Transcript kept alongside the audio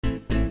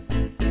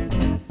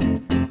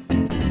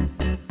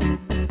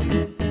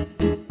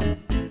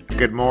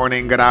Good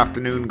morning, good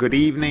afternoon, good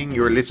evening.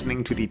 You're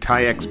listening to the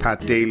Thai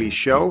Expat Daily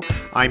Show.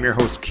 I'm your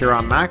host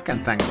Kieran Mack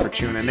and thanks for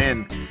tuning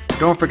in.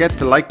 Don't forget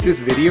to like this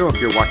video if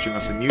you're watching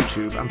us on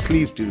YouTube and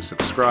please do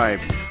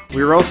subscribe.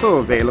 We're also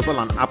available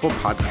on Apple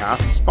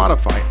Podcasts,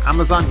 Spotify,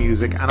 Amazon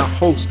Music and a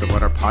host of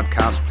other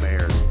podcast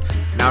players.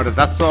 Now that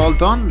that's all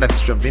done,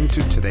 let's jump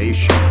into today's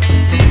show.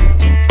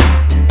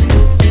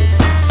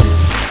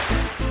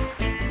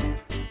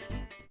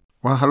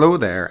 Well, hello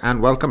there and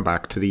welcome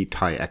back to the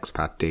Thai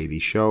Expat Daily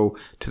Show.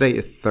 Today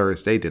is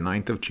Thursday, the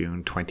 9th of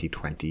June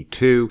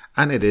 2022,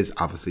 and it is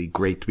obviously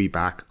great to be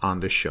back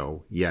on the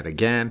show yet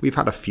again. We've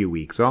had a few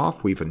weeks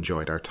off, we've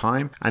enjoyed our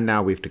time, and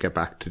now we have to get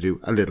back to do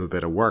a little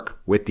bit of work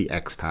with the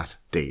Expat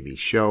Daily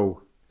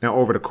Show. Now,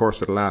 over the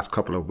course of the last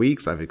couple of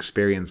weeks, I've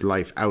experienced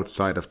life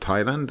outside of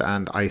Thailand,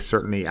 and I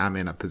certainly am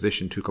in a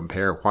position to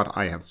compare what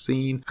I have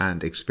seen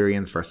and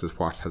experienced versus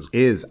what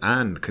is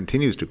and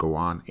continues to go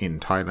on in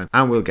Thailand.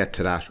 And we'll get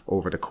to that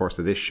over the course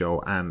of this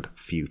show and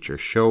future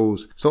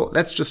shows. So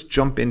let's just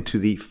jump into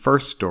the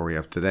first story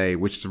of today,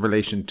 which is in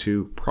relation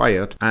to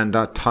Prayut and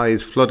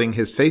Thai's flooding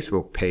his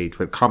Facebook page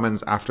with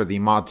comments after the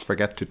mods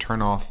forget to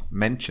turn off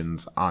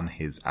mentions on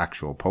his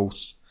actual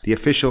posts. The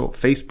official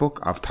Facebook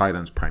of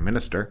Thailand's Prime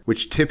Minister,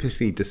 which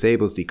typically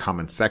disables the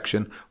comment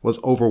section,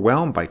 was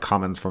overwhelmed by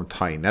comments from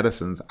Thai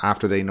netizens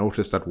after they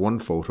noticed that one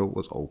photo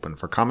was open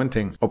for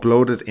commenting.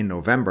 Uploaded in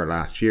November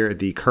last year,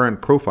 the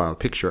current profile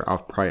picture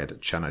of Prayut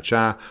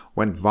Chan-o-cha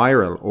went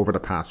viral over the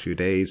past few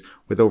days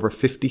with over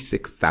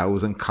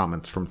 56,000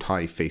 comments from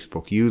Thai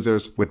Facebook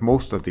users, with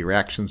most of the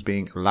reactions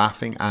being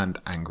laughing and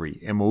angry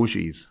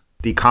emojis.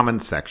 The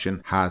comments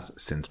section has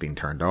since been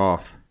turned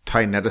off.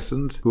 Thai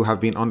netizens, who have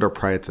been under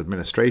Prayut's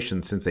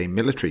administration since a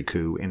military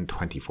coup in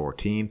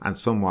 2014 and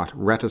somewhat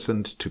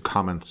reticent to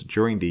comments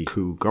during the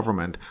coup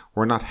government,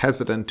 were not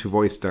hesitant to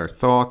voice their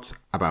thoughts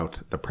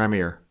about the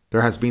Premier.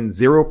 There has been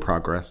zero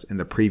progress in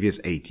the previous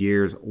 8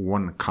 years,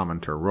 one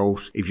commenter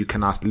wrote. If you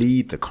cannot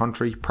lead the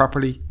country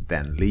properly,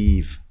 then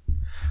leave.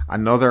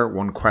 Another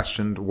one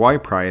questioned why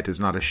Prayut is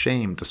not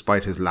ashamed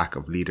despite his lack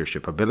of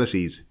leadership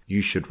abilities.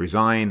 You should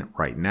resign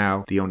right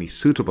now. The only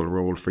suitable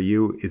role for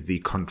you is the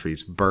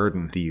country's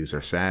burden, the user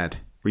said.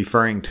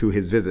 Referring to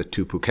his visit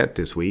to Phuket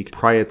this week,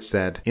 Prayut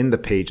said in the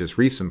page's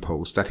recent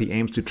post that he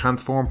aims to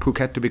transform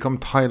Phuket to become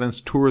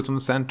Thailand's tourism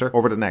centre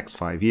over the next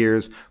 5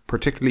 years,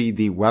 particularly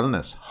the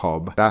wellness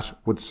hub that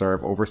would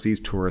serve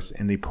overseas tourists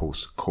in the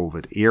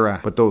post-COVID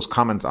era. But those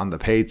comments on the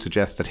page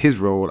suggest that his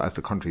role as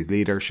the country's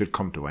leader should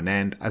come to an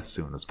end as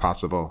soon as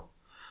possible.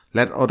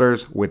 Let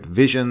others with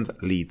visions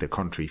lead the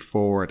country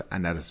forward, a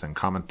netizen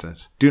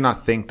commented. Do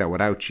not think that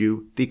without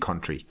you, the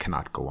country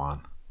cannot go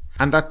on.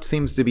 And that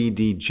seems to be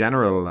the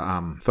general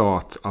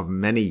thought of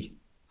many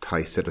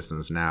Thai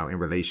citizens now in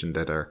relation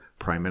to their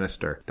Prime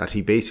Minister, that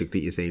he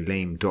basically is a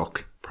lame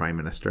duck Prime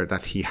Minister,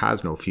 that he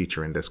has no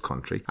future in this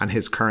country. And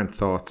his current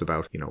thoughts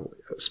about,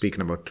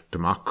 speaking about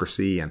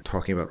democracy and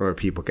talking about other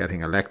people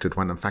getting elected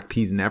when in fact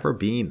he's never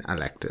been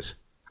elected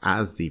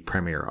as the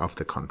Premier of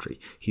the country.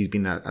 He's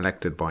been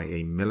elected by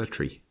a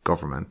military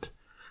government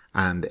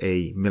and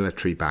a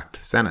military-backed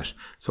Senate.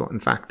 So, in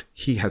fact,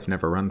 he has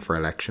never run for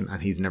election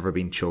and he's never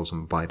been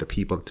chosen by the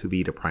people to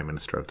be the Prime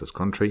Minister of this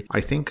country. I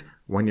think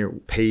when your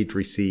page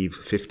receives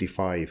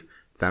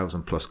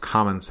 55,000 plus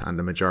comments and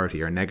the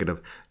majority are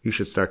negative, you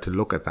should start to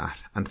look at that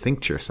and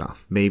think to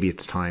yourself, maybe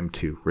it's time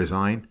to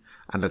resign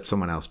and let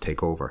someone else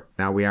take over.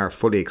 Now, we are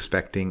fully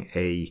expecting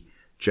a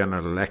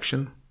general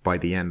election by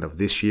the end of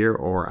this year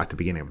or at the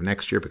beginning of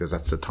next year, because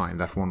that's the time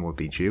that one will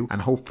be due.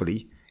 And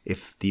hopefully,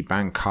 if the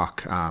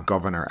Bangkok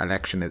governor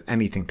election is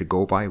anything to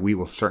go by, we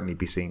will certainly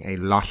be seeing a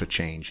lot of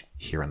change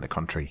here in the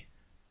country.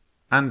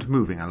 And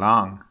moving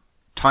along,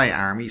 Thai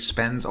Army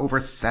spends over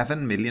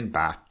 7 million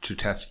baht to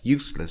test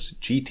useless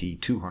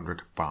GT200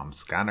 bomb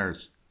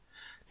scanners.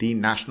 The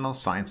National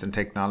Science and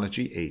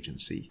Technology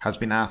Agency has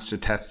been asked to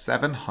test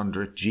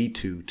 700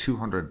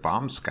 GT200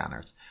 bomb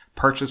scanners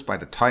purchased by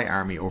the Thai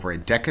Army over a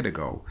decade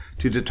ago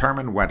to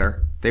determine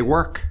whether they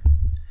work.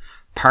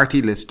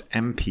 Party list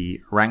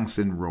MP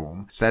Rangsin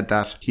Rome said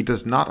that he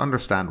does not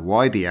understand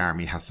why the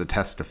army has to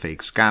test the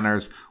fake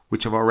scanners,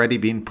 which have already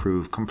been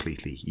proved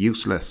completely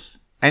useless.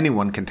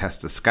 Anyone can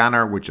test a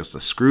scanner with just a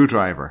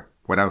screwdriver,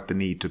 without the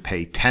need to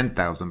pay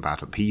 10,000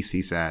 baht apiece,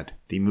 he said.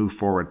 The Move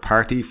Forward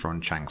Party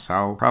from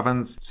Changsha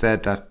province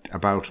said that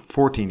about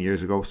 14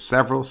 years ago,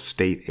 several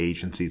state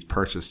agencies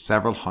purchased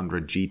several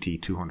hundred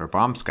GT200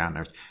 bomb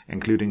scanners,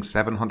 including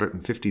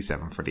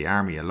 757 for the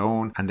army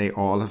alone, and they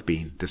all have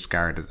been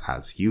discarded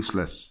as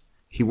useless.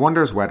 He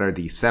wonders whether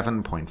the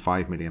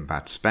 7.5 million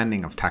baht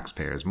spending of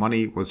taxpayers'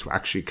 money was to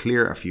actually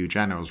clear a few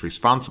generals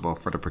responsible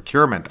for the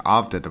procurement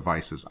of the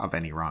devices of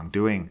any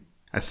wrongdoing.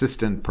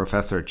 Assistant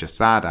Professor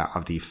Jasada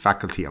of the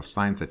Faculty of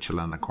Science at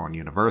Chulalongkorn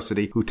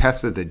University, who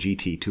tested the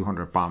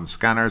GT200 bomb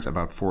scanners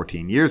about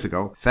 14 years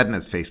ago, said in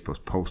his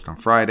Facebook post on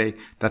Friday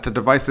that the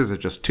devices are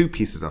just two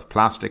pieces of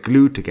plastic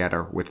glued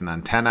together with an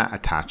antenna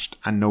attached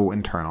and no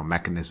internal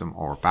mechanism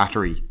or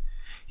battery.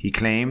 He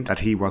claimed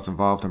that he was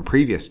involved in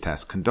previous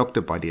tests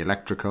conducted by the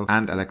Electrical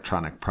and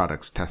Electronic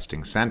Products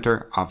Testing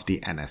Centre of the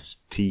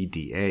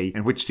NSTDA,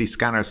 in which the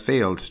scanners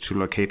failed to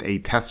locate a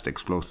test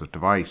explosive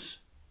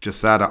device.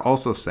 Jasada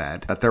also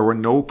said that there were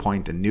no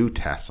point in new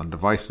tests on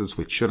devices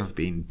which should have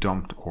been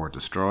dumped or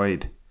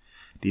destroyed.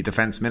 The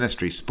Defence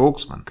Ministry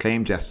spokesman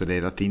claimed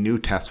yesterday that the new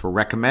tests were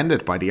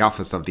recommended by the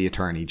Office of the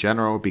Attorney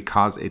General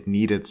because it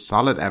needed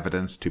solid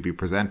evidence to be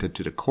presented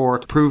to the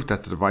court to prove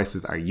that the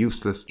devices are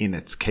useless in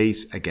its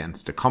case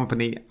against the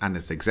company and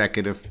its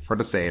executive for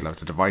the sale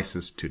of the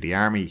devices to the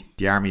Army.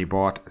 The Army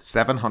bought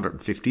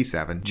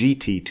 757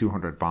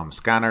 GT200 bomb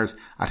scanners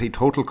at a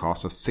total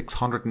cost of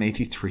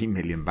 683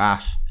 million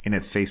baht. In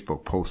its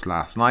Facebook post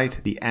last night,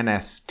 the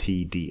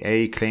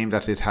NSTDA claimed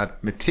that it had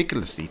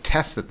meticulously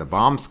tested the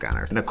bomb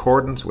scanners in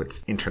accordance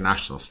with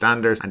international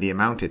standards, and the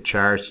amount it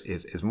charged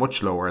is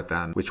much lower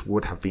than which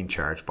would have been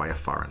charged by a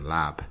foreign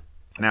lab.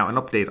 Now, an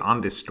update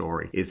on this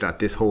story is that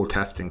this whole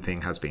testing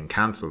thing has been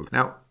cancelled.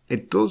 Now,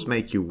 it does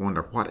make you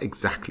wonder what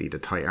exactly the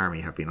Thai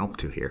army have been up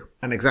to here,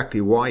 and exactly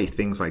why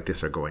things like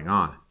this are going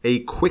on. A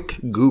quick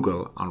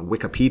Google on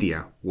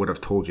Wikipedia would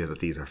have told you that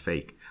these are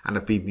fake, and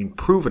have been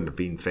proven to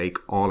be fake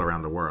all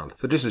around the world.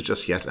 So this is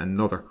just yet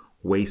another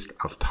waste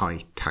of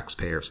Thai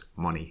taxpayers'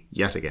 money,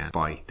 yet again,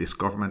 by this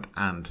government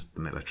and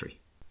the military.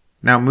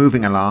 Now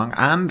moving along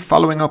and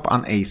following up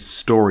on a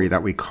story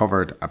that we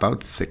covered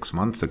about 6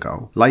 months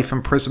ago, life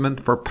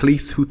imprisonment for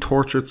police who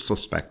tortured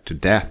suspect to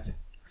death.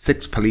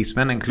 6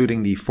 policemen,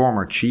 including the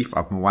former chief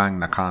of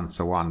Muang Nakhon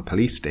Sawan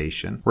police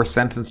station, were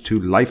sentenced to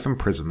life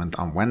imprisonment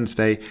on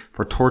Wednesday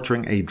for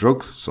torturing a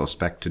drug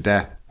suspect to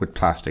death with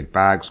plastic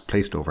bags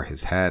placed over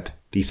his head.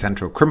 The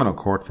Central Criminal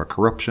Court for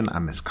Corruption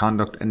and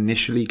Misconduct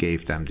initially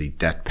gave them the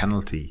death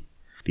penalty.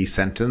 The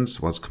sentence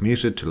was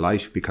commuted to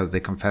life because they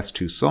confessed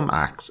to some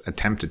acts,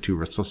 attempted to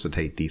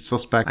resuscitate the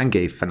suspect, and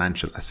gave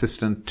financial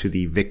assistance to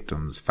the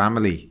victim's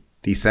family.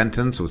 The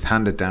sentence was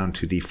handed down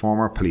to the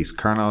former police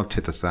colonel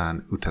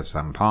Titasan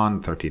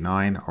Utasampon,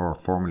 39, or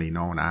formerly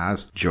known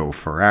as Joe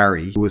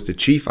Ferrari, who was the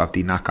chief of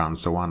the Nakhon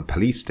Sawan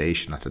police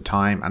station at the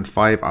time, and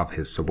 5 of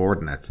his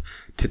subordinates.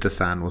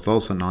 Titasan was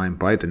also known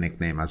by the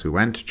nickname as we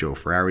went, Joe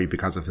Ferrari,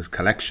 because of his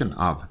collection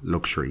of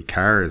luxury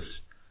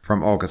cars.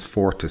 From August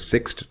 4th to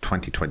 6th,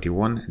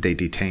 2021, they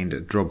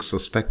detained drug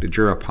suspect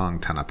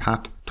Jurapong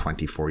Tanapat,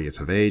 24 years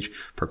of age,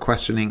 for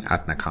questioning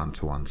at Nakhon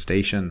Sawan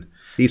station.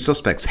 The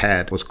suspect's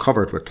head was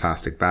covered with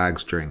plastic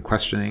bags during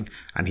questioning,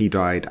 and he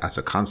died as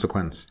a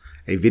consequence.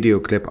 A video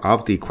clip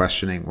of the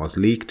questioning was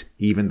leaked,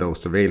 even though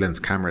surveillance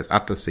cameras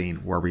at the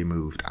scene were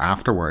removed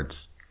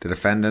afterwards. The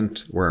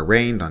defendants were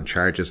arraigned on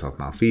charges of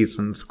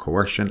malfeasance,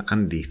 coercion,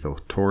 and lethal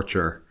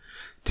torture.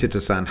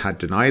 Titasan had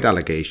denied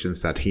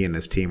allegations that he and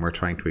his team were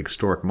trying to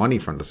extort money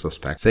from the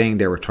suspect, saying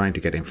they were trying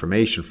to get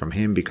information from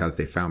him because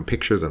they found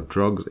pictures of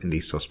drugs in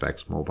the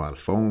suspect's mobile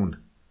phone.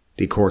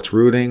 The court's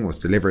ruling was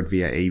delivered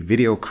via a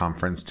video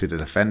conference to the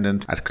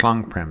defendant at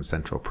Klong Prem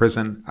Central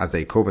Prison as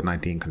a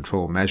COVID-19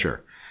 control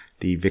measure.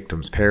 The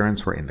victim's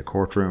parents were in the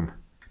courtroom.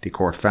 The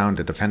court found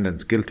the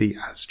defendants guilty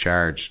as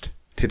charged.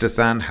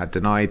 Titasan had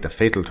denied the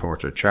fatal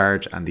torture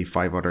charge, and the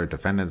 5 other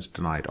defendants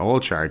denied all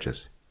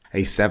charges.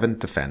 A 7th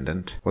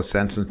defendant was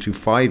sentenced to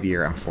 5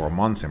 years and 4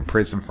 months in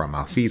prison for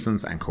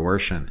malfeasance and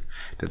coercion.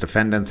 The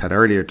defendants had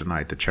earlier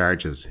denied the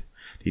charges.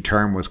 The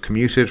term was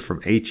commuted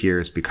from 8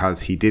 years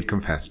because he did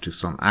confess to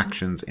some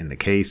actions in the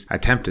case,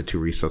 attempted to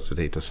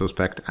resuscitate the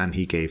suspect, and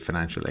he gave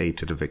financial aid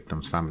to the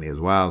victim's family as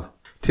well.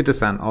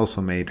 Titasan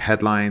also made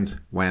headlines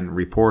when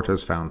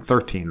reporters found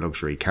 13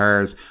 luxury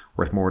cars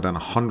worth more than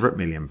 100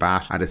 million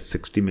baht at his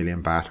 60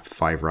 million baht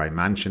 5-rai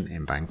mansion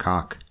in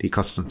Bangkok. The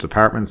Customs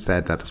Department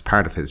said that as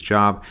part of his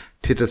job,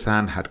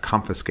 Titasan had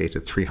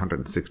confiscated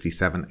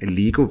 367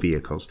 illegal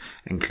vehicles,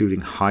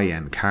 including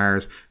high-end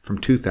cars, from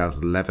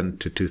 2011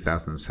 to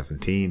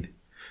 2017.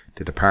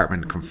 The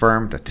department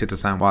confirmed that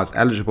Titasan was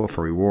eligible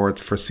for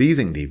rewards for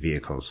seizing the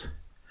vehicles.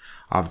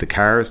 Of the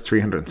cars,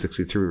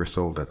 363 were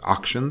sold at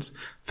auctions,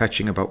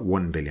 fetching about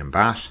 1 billion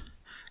baht.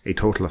 A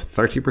total of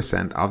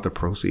 30% of the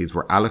proceeds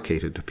were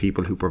allocated to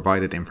people who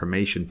provided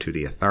information to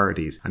the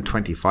authorities, and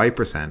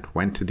 25%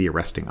 went to the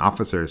arresting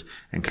officers,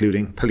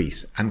 including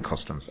police and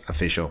customs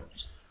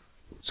officials.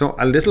 So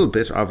a little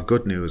bit of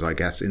good news, I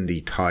guess, in the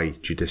Thai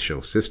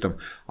judicial system.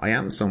 I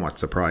am somewhat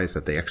surprised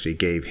that they actually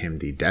gave him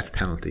the death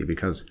penalty,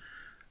 because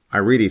I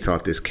really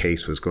thought this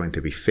case was going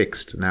to be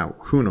fixed. Now,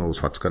 who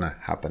knows what's going to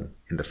happen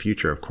in the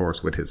future, of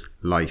course, with his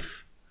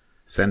life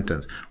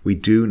sentence. We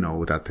do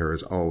know that there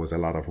is always a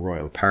lot of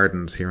royal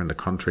pardons here in the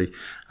country,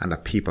 and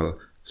that people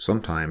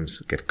sometimes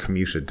get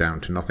commuted down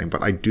to nothing.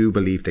 But I do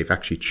believe they've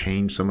actually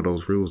changed some of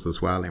those rules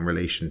as well in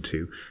relation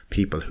to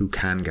people who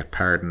can get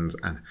pardons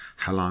and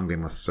how long they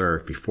must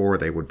serve before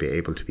they would be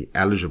able to be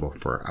eligible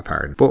for a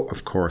pardon. But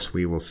of course,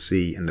 we will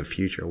see in the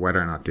future whether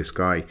or not this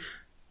guy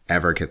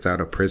ever gets out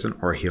of prison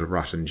or he'll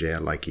rot in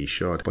jail like he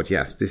should. But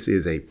yes, this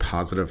is a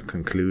positive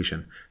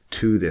conclusion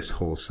to this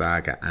whole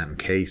saga and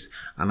case,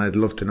 and I'd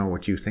love to know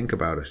what you think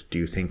about it. Do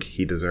you think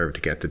he deserved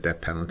to get the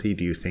death penalty?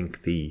 Do you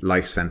think the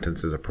life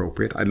sentence is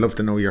appropriate? I'd love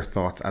to know your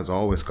thoughts, as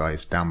always,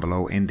 guys, down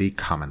below in the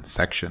comments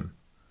section.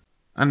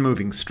 And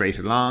moving straight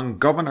along,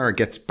 Governor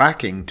gets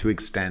backing to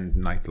extend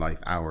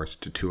nightlife hours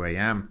to 2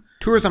 a.m.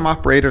 Tourism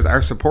operators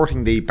are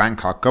supporting the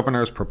Bangkok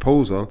Governor's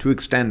proposal to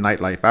extend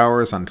nightlife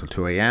hours until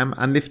 2 a.m.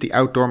 and lift the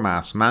outdoor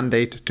mask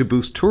mandate to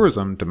boost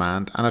tourism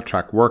demand and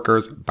attract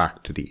workers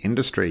back to the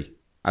industry.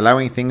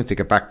 Allowing things to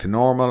get back to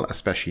normal,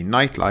 especially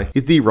nightlife,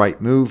 is the right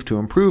move to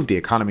improve the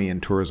economy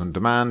and tourism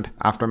demand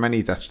after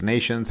many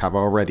destinations have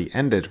already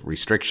ended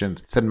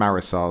restrictions, said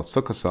Marisol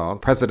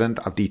Sukhasal, president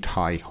of the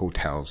Thai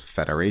Hotels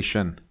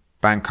Federation.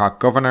 Bangkok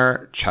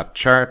Governor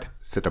Chatchart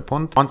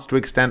Sitapunt wants to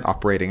extend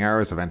operating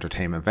hours of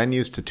entertainment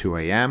venues to 2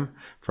 a.m.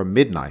 from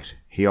midnight.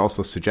 He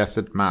also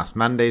suggested mask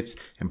mandates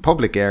in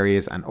public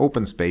areas and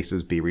open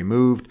spaces be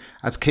removed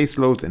as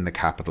caseloads in the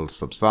capital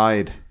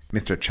subside.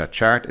 Mr.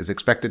 Chatchart is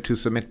expected to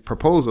submit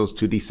proposals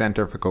to the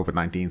Centre for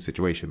COVID-19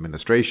 Situation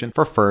Administration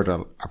for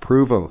further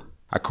approval.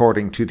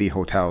 According to the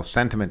Hotel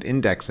Sentiment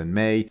Index in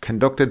May,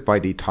 conducted by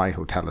the Thai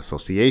Hotel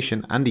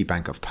Association and the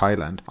Bank of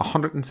Thailand,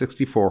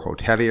 164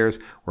 hoteliers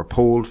were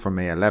polled from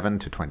May 11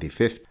 to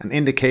 25th and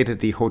indicated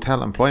the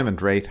hotel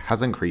employment rate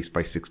has increased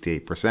by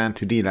 68%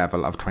 to the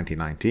level of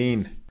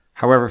 2019.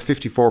 However,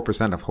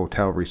 54% of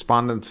hotel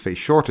respondents face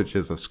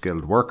shortages of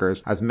skilled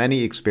workers as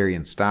many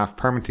experienced staff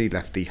permanently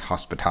left the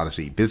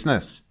hospitality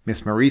business.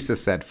 Ms. Marisa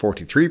said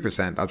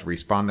 43% of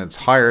respondents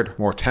hired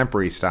more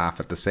temporary staff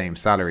at the same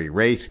salary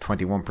rate,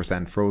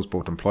 21% froze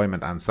both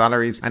employment and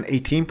salaries, and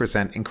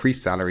 18%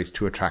 increased salaries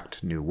to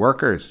attract new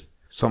workers.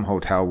 Some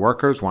hotel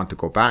workers want to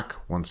go back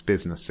once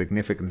business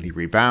significantly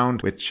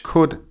rebound, which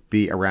could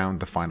be around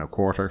the final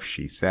quarter,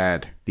 she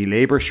said. The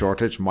labour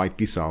shortage might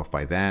be solved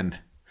by then.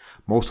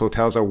 Most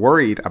hotels are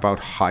worried about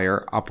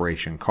higher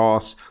operation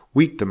costs,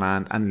 weak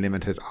demand and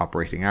limited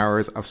operating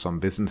hours of some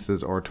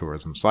businesses or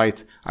tourism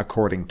sites,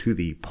 according to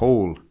the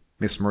poll.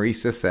 Ms.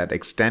 Marisa said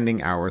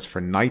extending hours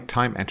for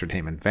nighttime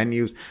entertainment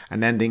venues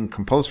and ending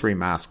compulsory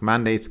mask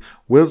mandates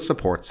will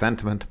support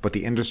sentiment, but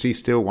the industry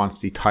still wants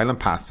the Thailand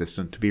Pass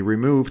system to be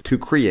removed to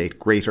create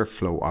greater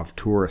flow of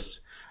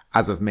tourists.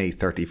 As of May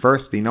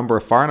 31st, the number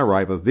of foreign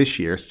arrivals this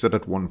year stood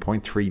at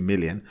 1.3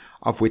 million,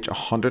 of which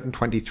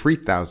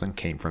 123,000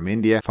 came from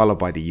India, followed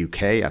by the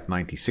UK at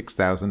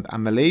 96,000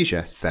 and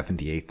Malaysia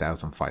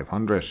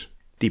 78,500.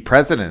 The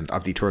president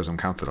of the Tourism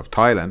Council of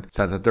Thailand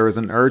said that there is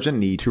an urgent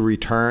need to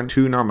return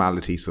to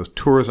normality so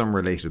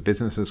tourism-related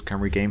businesses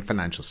can regain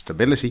financial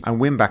stability and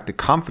win back the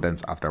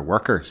confidence of their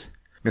workers.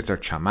 Mr.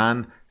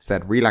 Chaman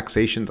said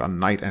relaxations on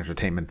night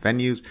entertainment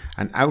venues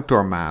and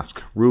outdoor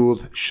mask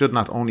rules should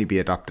not only be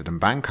adopted in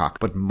Bangkok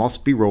but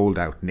must be rolled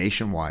out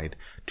nationwide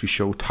to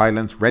show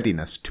Thailand's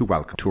readiness to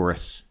welcome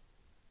tourists.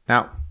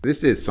 Now,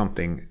 this is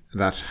something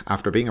that,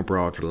 after being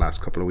abroad for the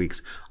last couple of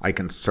weeks, I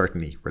can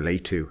certainly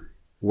relate to.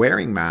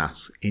 Wearing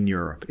masks in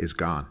Europe is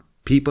gone.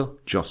 People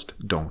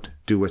just don't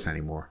do it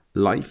anymore.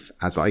 Life,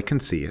 as I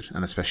can see it,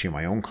 and especially in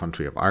my own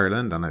country of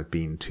Ireland, and I've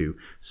been to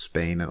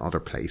Spain and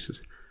other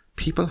places,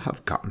 people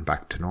have gotten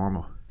back to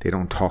normal. They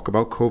don't talk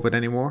about COVID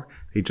anymore.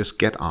 They just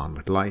get on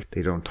with life.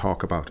 They don't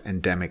talk about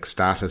endemic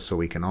status so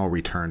we can all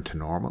return to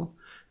normal.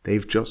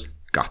 They've just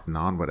gotten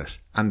on with it.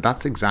 And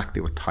that's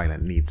exactly what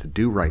Thailand needs to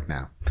do right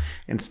now.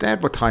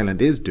 Instead, what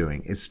Thailand is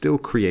doing is still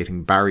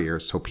creating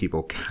barriers so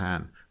people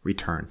can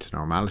return to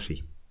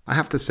normality. I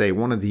have to say,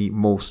 one of the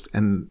most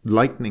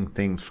enlightening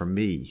things for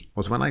me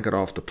was when I got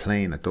off the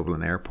plane at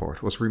Dublin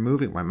Airport was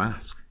removing my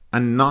mask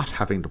and not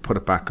having to put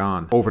it back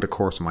on over the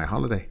course of my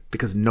holiday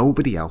because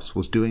nobody else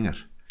was doing it.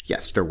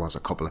 Yes, there was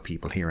a couple of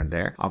people here and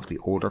there, obviously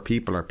older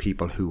people or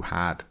people who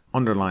had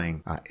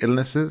underlying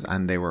illnesses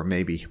and they were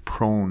maybe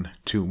prone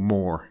to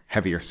more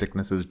heavier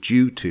sicknesses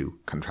due to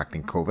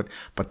contracting COVID,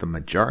 but the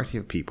majority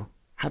of people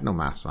had no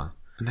masks on.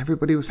 And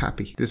everybody was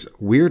happy. This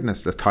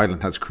weirdness that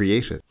Thailand has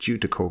created due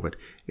to COVID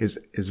is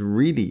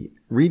really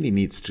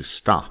needs to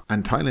stop.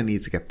 And Thailand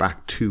needs to get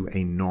back to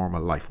a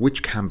normal life,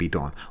 which can be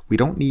done. We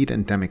don't need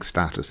endemic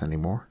status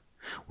anymore.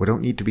 We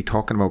don't need to be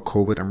talking about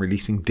COVID and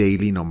releasing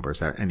daily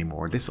numbers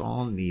anymore. This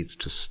all needs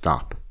to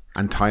stop.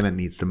 And Thailand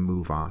needs to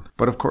move on.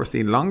 But of course,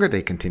 the longer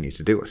they continue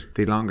to do it,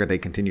 the longer they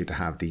continue to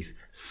have these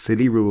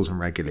silly rules and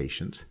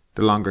regulations,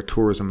 the longer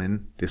tourism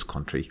in this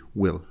country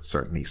will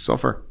certainly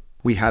suffer.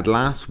 We had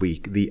last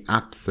week the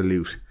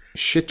absolute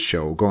shit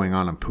show going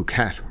on in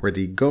Phuket where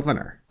the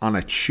governor on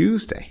a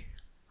Tuesday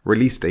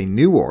released a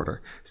new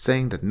order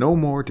saying that no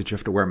more did you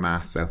have to wear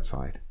masks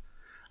outside.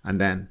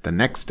 And then the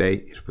next day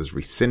it was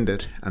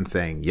rescinded and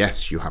saying,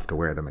 yes, you have to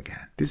wear them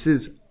again. This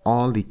is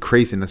all the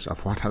craziness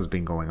of what has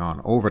been going on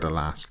over the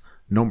last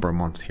number of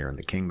months here in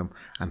the kingdom,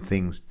 and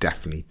things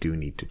definitely do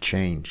need to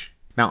change.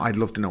 Now, I'd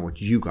love to know what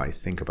you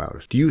guys think about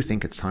it. Do you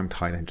think it's time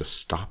Thailand just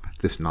stop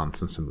this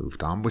nonsense and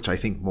moved on, which I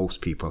think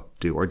most people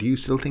do? Or do you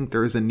still think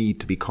there is a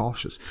need to be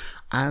cautious?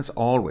 As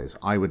always,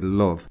 I would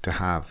love to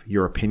have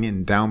your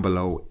opinion down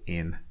below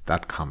in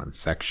that comment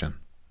section.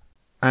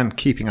 And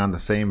keeping on the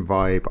same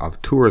vibe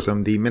of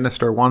tourism, the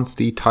minister wants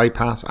the Thai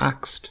Pass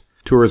axed.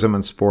 Tourism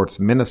and Sports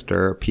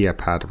Minister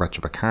Piyapat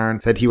Ratchabakaran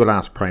said he will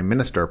ask Prime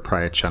Minister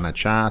Prayut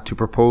Chan-o-cha to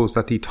propose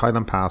that the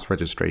Thailand Pass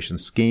registration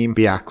scheme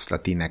be axed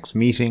at the next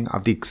meeting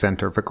of the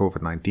Centre for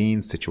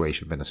COVID-19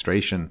 Situation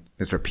Administration.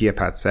 Mr.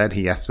 Piyapat said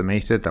he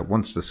estimated that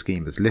once the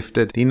scheme is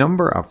lifted, the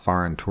number of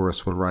foreign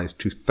tourists will rise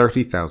to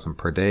 30,000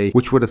 per day,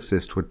 which would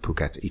assist with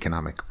Phuket's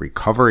economic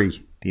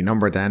recovery. The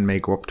number then may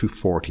go up to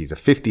 40 to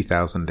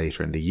 50,000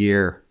 later in the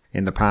year.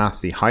 In the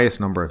past, the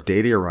highest number of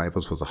daily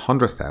arrivals was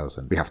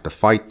 100,000. We have to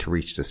fight to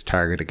reach this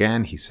target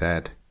again, he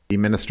said. The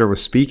minister was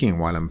speaking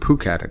while in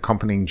Phuket,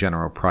 accompanying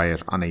General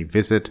Prayut on a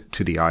visit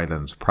to the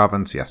island's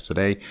province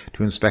yesterday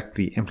to inspect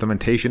the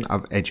implementation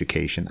of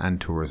education and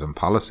tourism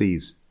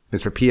policies.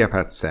 Mr.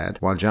 Piyapat said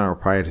while General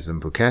Prayut is in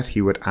Phuket,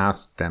 he would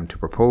ask them to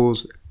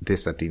propose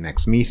this at the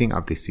next meeting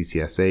of the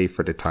CCSA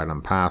for the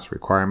Thailand Pass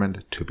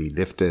requirement to be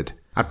lifted.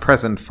 At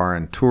present,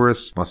 foreign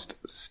tourists must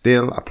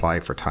still apply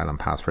for Thailand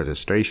Pass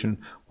registration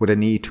with a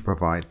need to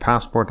provide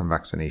passport and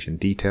vaccination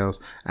details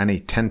and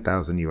a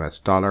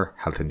 $10,000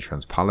 health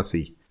insurance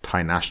policy.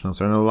 Thai nationals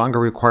are no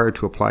longer required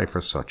to apply for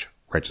such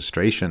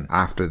registration.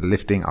 After the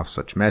lifting of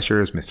such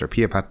measures, Mr.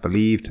 Piyapat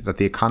believed that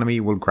the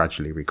economy will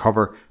gradually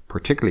recover,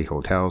 particularly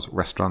hotels,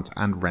 restaurants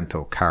and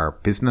rental car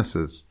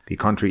businesses. The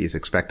country is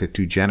expected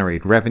to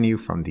generate revenue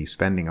from the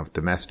spending of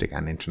domestic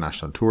and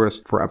international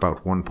tourists for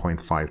about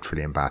 1.5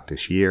 trillion baht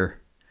this year.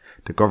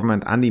 The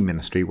government and the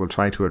ministry will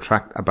try to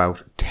attract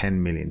about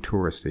 10 million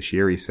tourists this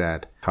year, he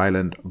said.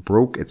 Thailand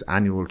broke its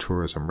annual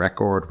tourism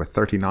record with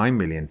 39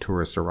 million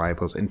tourist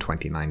arrivals in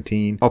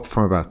 2019, up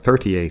from about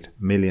 38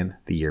 million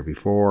the year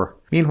before.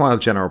 Meanwhile,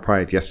 General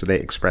Prayut yesterday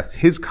expressed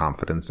his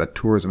confidence that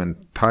tourism in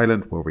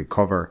Thailand will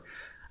recover.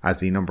 As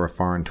the number of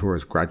foreign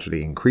tourists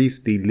gradually increase,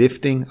 the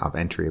lifting of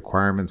entry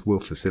requirements will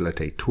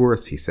facilitate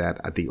tourists, he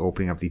said at the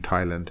opening of the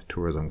Thailand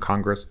Tourism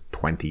Congress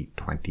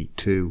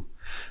 2022.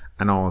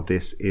 And all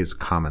this is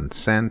common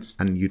sense,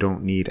 and you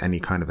don't need any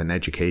kind of an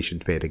education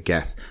to be able to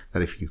guess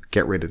that if you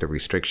get rid of the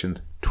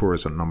restrictions,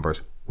 tourism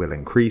numbers will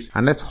increase.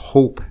 And let's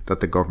hope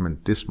that the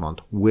government this month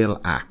will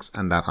act,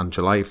 and that on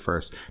July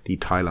 1st, the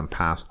Thailand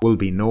Pass will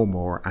be no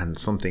more and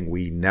something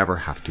we never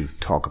have to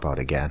talk about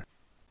again.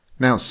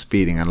 Now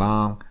speeding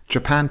along,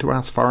 Japan to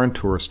ask foreign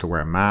tourists to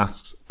wear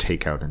masks,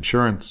 take out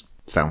insurance.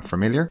 Sound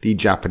familiar? The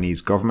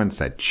Japanese government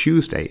said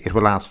Tuesday it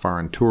will ask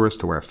foreign tourists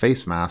to wear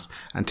face masks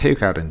and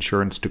take out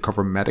insurance to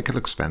cover medical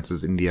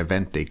expenses in the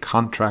event they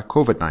contract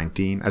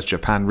COVID-19 as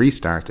Japan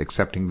restarts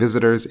accepting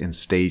visitors in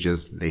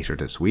stages later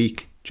this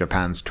week.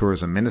 Japan's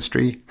tourism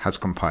ministry has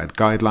compiled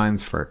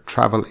guidelines for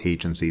travel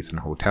agencies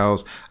and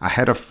hotels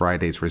ahead of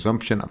Friday's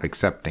resumption of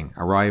accepting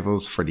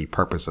arrivals for the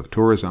purpose of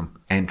tourism.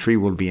 Entry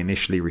will be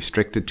initially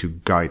restricted to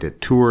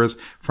guided tours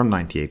from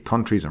 98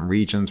 countries and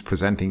regions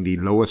presenting the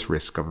lowest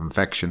risk of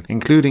infection,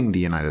 including the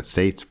United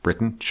States,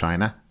 Britain,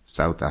 China,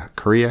 South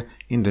Korea,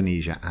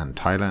 Indonesia and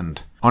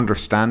Thailand.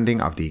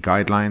 Understanding of the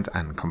guidelines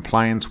and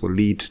compliance will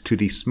lead to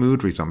the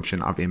smooth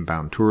resumption of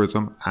inbound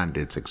tourism and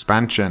its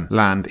expansion.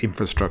 Land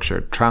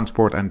Infrastructure,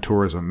 Transport and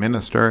Tourism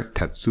Minister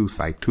Tetsu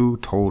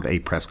Saitu told a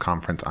press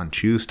conference on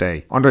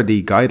Tuesday. Under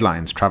the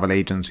guidelines, travel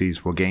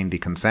agencies will gain the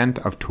consent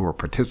of tour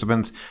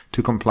participants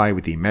to comply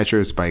with the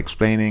measures by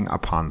explaining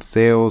upon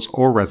sales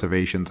or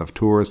reservations of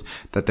tours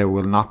that they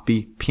will not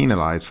be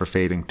penalized for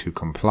failing to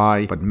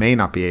comply but may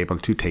not be able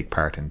to take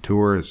part in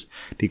tours.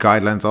 The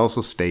guidelines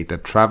also state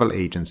that travel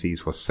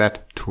agencies will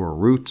set tour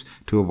routes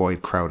to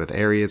avoid crowded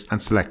areas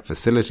and select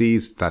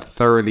facilities that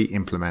thoroughly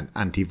implement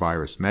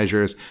antivirus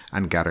measures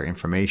and gather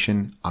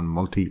information on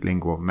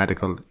multilingual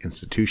medical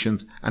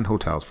institutions and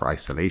hotels for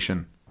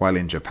isolation. While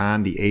in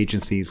Japan, the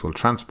agencies will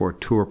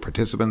transport tour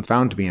participants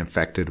found to be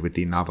infected with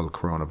the novel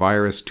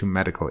coronavirus to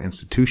medical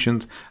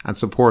institutions and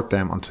support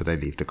them until they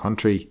leave the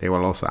country. They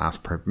will also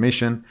ask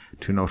permission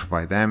to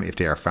notify them if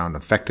they are found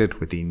infected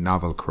with the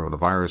novel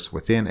coronavirus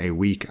within a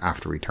week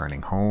after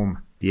returning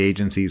home. The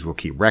agencies will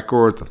keep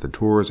records of the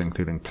tours,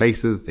 including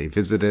places they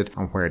visited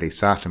and where they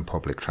sat in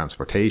public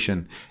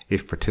transportation.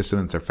 If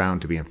participants are found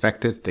to be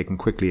infected, they can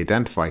quickly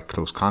identify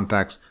close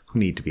contacts who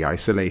need to be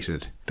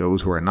isolated.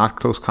 Those who are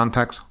not close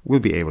contacts will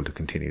be able to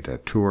continue their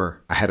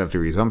tour. Ahead of the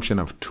resumption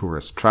of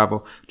tourist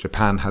travel,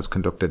 Japan has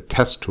conducted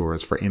test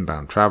tours for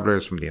inbound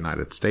travellers from the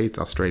United States,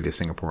 Australia,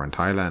 Singapore and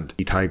Thailand.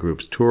 The Thai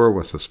group's tour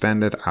was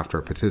suspended after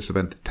a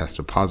participant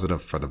tested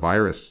positive for the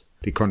virus.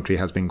 The country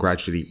has been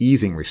gradually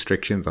easing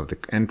restrictions of the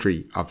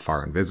entry of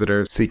foreign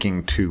visitors,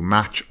 seeking to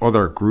match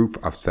other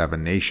group of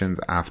 7 nations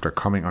after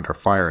coming under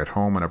fire at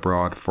home and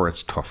abroad for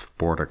its tough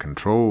border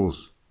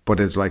controls.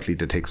 But it is likely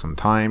to take some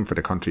time for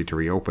the country to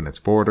reopen its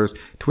borders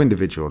to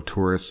individual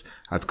tourists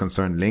as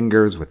concern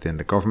lingers within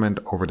the government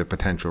over the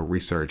potential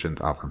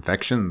resurgence of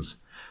infections.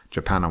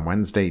 Japan on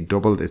Wednesday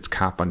doubled its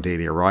cap on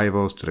daily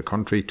arrivals to the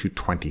country to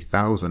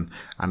 20,000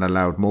 and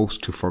allowed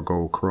most to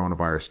forego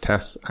coronavirus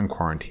tests and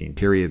quarantine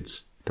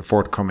periods. The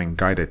forthcoming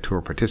guided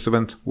tour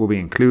participants will be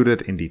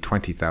included in the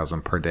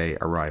 20,000 per day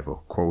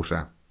arrival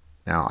quota.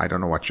 Now, I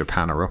don't know what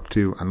Japan are up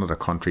to, another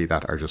country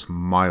that are just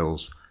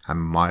miles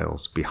and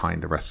miles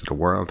behind the rest of the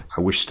world.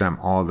 I wish them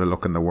all the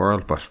luck in the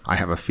world, but I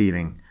have a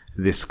feeling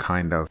this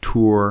kind of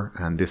tour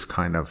and this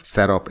kind of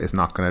setup is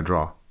not going to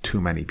draw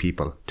too many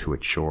people to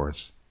its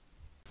shores.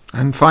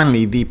 And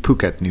finally, the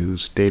Phuket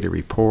News Daily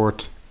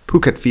Report.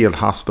 Phuket Field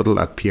Hospital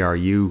at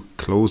PRU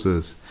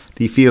closes.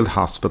 The field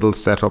hospital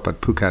set up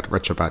at Phuket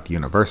Ratchabat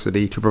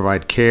University to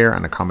provide care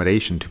and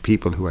accommodation to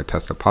people who had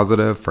tested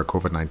positive for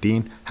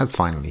COVID-19 has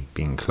finally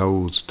been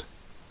closed.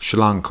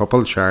 Shillong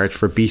couple charged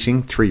for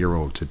beating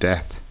 3-year-old to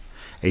death.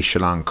 A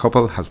Shillong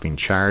couple has been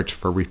charged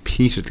for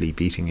repeatedly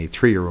beating a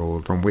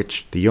 3-year-old, from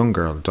which the young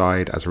girl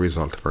died as a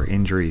result of her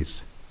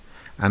injuries.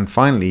 And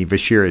finally,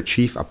 Vishira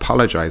chief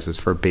apologises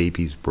for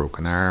baby's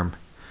broken arm.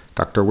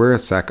 Dr.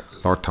 Wirasek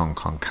Lortong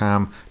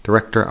Kongkam,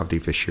 director of the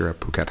Vishira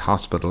Phuket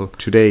Hospital,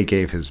 today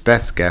gave his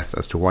best guess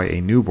as to why a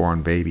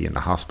newborn baby in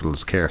the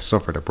hospital's care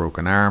suffered a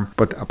broken arm,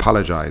 but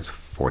apologised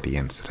for the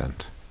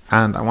incident.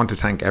 And I want to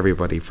thank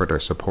everybody for their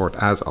support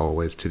as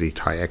always to the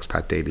Thai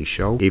Expat Daily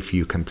Show. If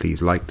you can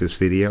please like this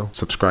video,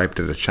 subscribe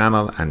to the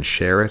channel and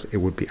share it, it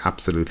would be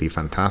absolutely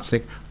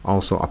fantastic.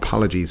 Also,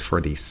 apologies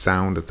for the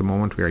sound at the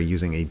moment. We are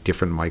using a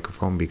different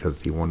microphone because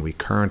the one we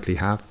currently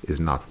have is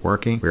not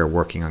working. We are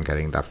working on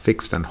getting that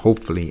fixed, and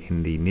hopefully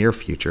in the near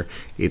future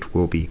it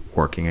will be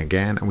working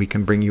again and we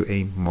can bring you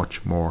a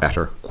much more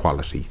better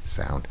quality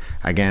sound.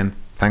 Again,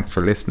 thanks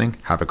for listening,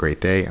 have a great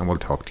day, and we'll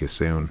talk to you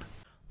soon.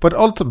 But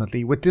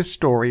ultimately, with this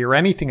story or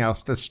anything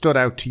else that stood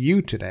out to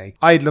you today,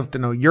 I'd love to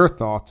know your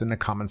thoughts in the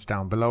comments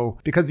down below.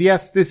 Because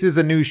yes, this is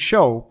a news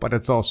show, but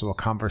it's also a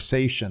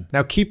conversation.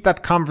 Now keep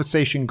that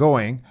conversation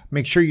going.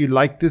 Make sure you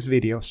like this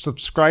video,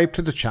 subscribe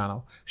to the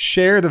channel,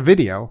 share the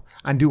video,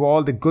 and do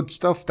all the good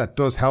stuff that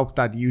does help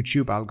that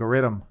YouTube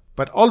algorithm.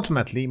 But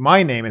ultimately,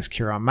 my name is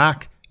Kieran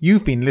Mack.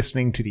 You've been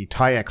listening to the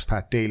Thai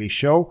Expat Daily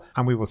Show,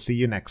 and we will see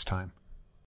you next time.